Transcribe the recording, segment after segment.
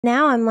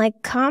Now I'm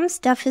like, calm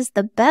stuff is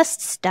the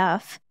best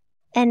stuff.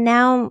 And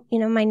now,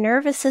 my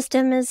nervous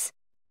system is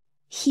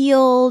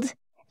healed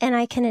and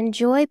I can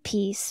enjoy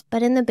peace.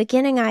 But in the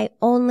beginning, I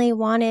only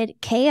wanted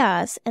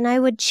chaos, and I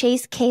would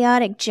chase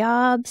chaotic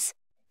jobs,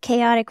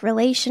 chaotic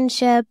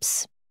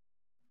relationships,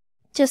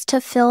 just to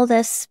fill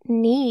this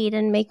need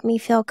and make me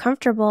feel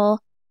comfortable.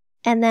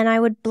 And then I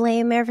would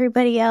blame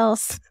everybody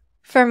else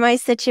for my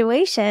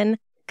situation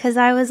because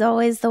I was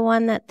always the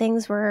one that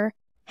things were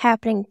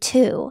happening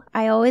to.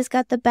 I always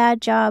got the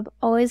bad job,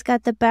 always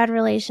got the bad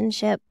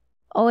relationship,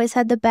 always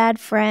had the bad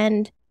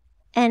friend.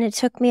 And it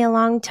took me a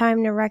long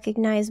time to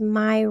recognize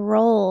my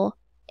role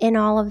in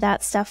all of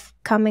that stuff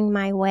coming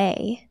my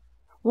way.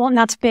 Well, and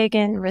that's big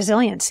in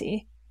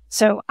resiliency.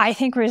 So I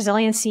think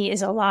resiliency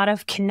is a lot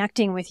of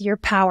connecting with your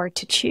power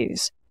to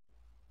choose.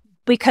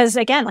 Because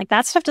again, like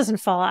that stuff doesn't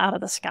fall out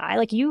of the sky.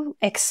 Like you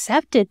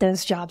accepted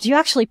those jobs. You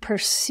actually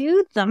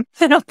pursued them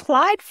and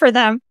applied for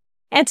them.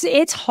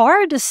 It's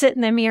hard to sit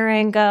in the mirror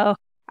and go,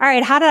 all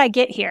right, how did I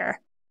get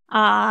here?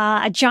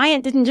 A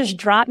giant didn't just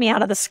drop me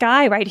out of the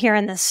sky right here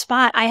in this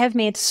spot. I have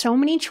made so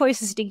many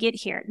choices to get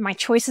here. My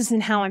choices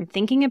in how I'm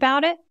thinking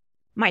about it,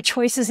 my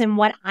choices in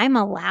what I'm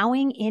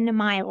allowing in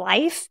my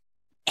life.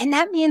 And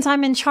that means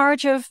I'm in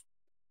charge of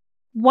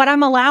what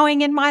I'm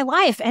allowing in my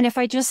life. And if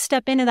I just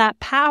step into that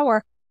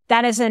power,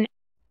 that is an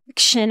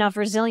action of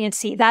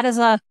resiliency. That is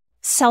a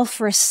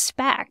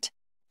self-respect.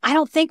 I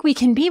don't think we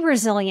can be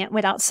resilient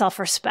without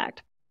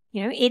self-respect.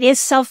 It is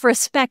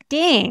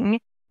self-respecting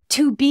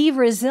to be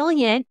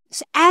resilient,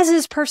 as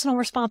is personal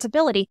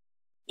responsibility.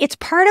 It's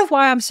part of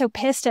why I'm so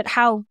pissed at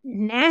how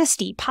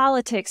nasty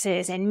politics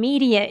is and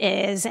media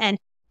is, and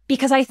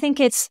because I think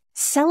it's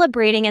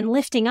celebrating and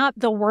lifting up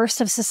the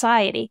worst of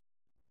society.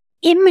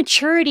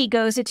 Immaturity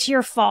goes, it's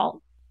your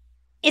fault.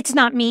 It's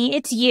not me,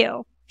 it's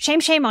you.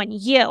 Shame on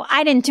you.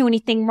 I didn't do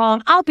anything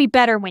wrong. I'll be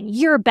better when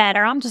you're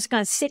better. I'm just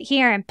going to sit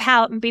here and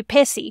pout and be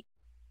pissy.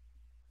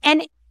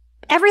 And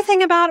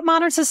everything about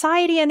modern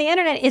society and the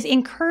internet is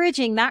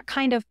encouraging that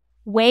kind of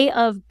way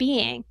of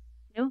being.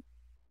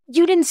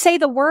 You didn't say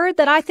the word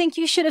that I think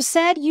you should have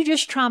said. You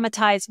just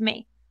traumatized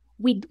me.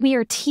 We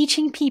are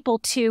teaching people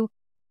to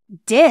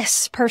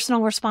diss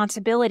personal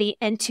responsibility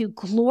and to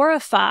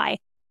glorify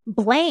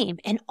blame.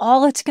 And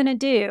all it's going to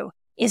do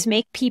is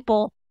make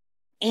people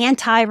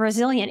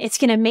anti-resilient. It's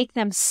going to make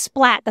them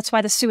splat. That's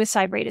why the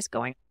suicide rate is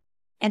going.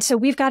 And so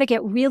we've got to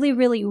get really,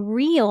 really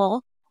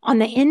real on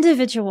the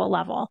individual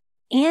level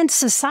and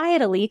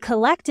societally,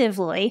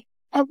 collectively,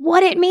 at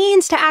what it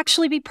means to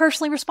actually be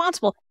personally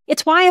responsible.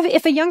 It's why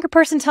if a younger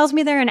person tells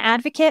me they're an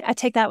advocate, I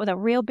take that with a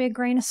real big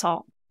grain of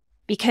salt,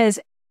 because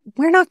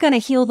we're not going to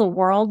heal the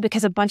world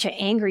because a bunch of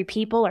angry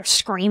people are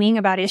screaming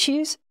about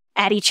issues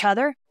at each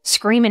other,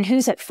 screaming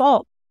who's at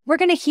fault. We're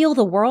going to heal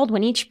the world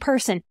when each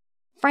person,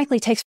 frankly,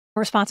 takes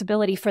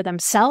responsibility for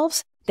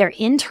themselves, their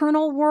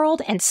internal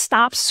world, and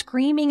stops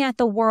screaming at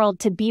the world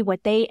to be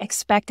what they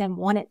expect and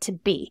want it to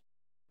be.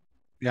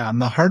 Yeah.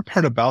 And the hard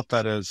part about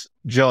that is,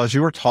 Jill, as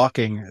you were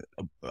talking,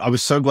 I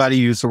was so glad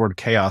you used the word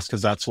chaos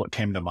because that's what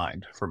came to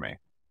mind for me.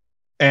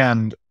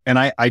 And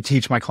I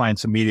teach my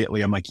clients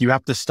immediately. I'm like, you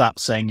have to stop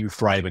saying you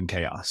thrive in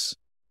chaos.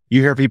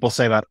 You hear people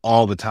say that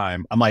all the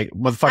time. I'm like,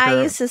 motherfucker.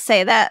 I used to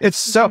say that.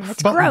 It's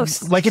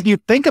gross. Like, if you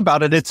think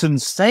about it, it's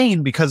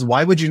insane, because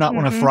why would you not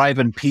want to thrive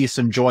in peace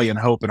and joy and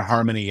hope and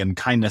harmony and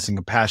kindness and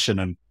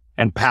compassion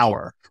and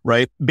power,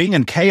 right? Being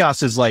in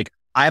chaos is like,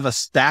 I have a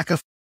stack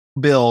of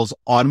bills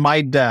on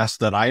my desk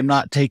that I'm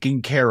not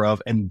taking care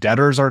of, and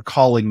debtors are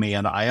calling me,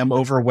 and I am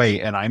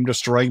overweight, and I'm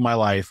destroying my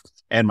life,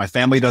 and my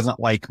family doesn't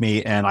like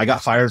me, and I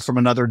got fired from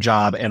another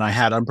job, and I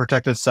had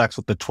unprotected sex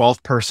with the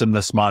 12th person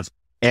this month,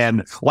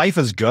 and life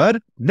is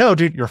good? No,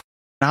 dude, you're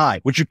high,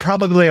 which you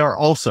probably are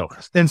also.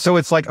 And so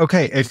it's like,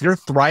 okay, if you're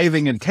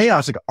thriving in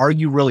chaos, like, are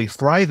you really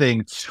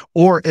thriving,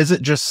 or is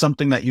it just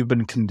something that you've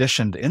been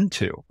conditioned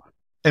into?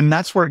 And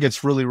that's where it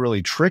gets really,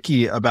 really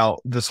tricky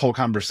about this whole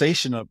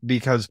conversation,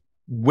 because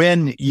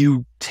when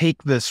you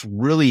take this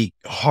really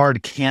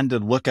hard,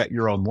 candid look at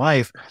your own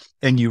life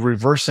and you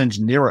reverse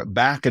engineer it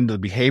back into the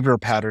behavior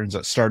patterns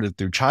that started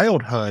through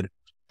childhood,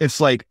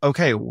 it's like,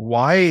 okay,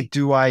 why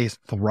do I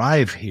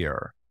thrive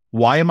here?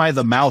 Why am I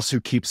the mouse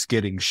who keeps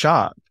getting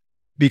shot?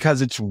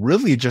 Because it's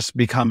really just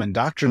become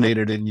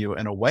indoctrinated in you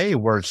in a way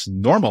where it's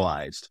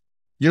normalized.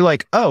 You're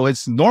like, oh,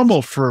 it's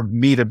normal for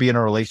me to be in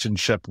a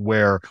relationship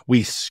where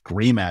we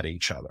scream at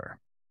each other.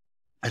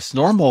 It's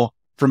normal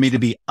for me to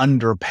be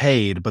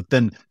underpaid, but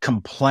then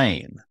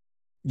complain.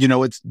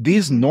 It's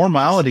these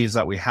normalities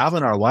that we have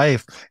in our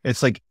life.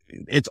 It's like,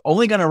 it's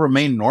only going to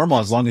remain normal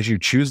as long as you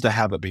choose to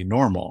have it be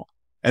normal.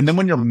 And then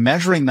when you're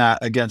measuring that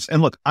against,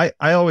 and look, I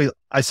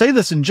say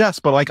this in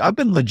jest, but like, I've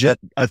been legit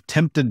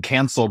attempted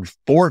canceled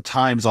 4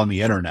 times on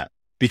the internet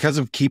because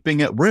of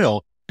keeping it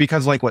real.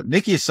 Because like what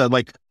Nikki said,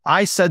 like,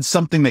 I said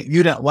something that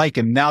you didn't like,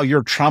 and now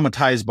you're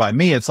traumatized by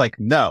me. It's like,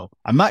 no,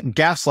 I'm not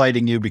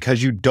gaslighting you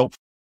because you don't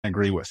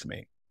agree with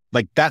me.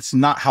 Like, that's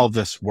not how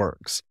this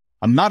works.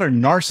 I'm not a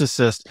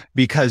narcissist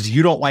because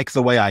you don't like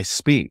the way I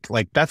speak.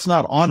 Like, that's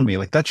not on me.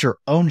 Like, that's your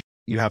own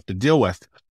you have to deal with.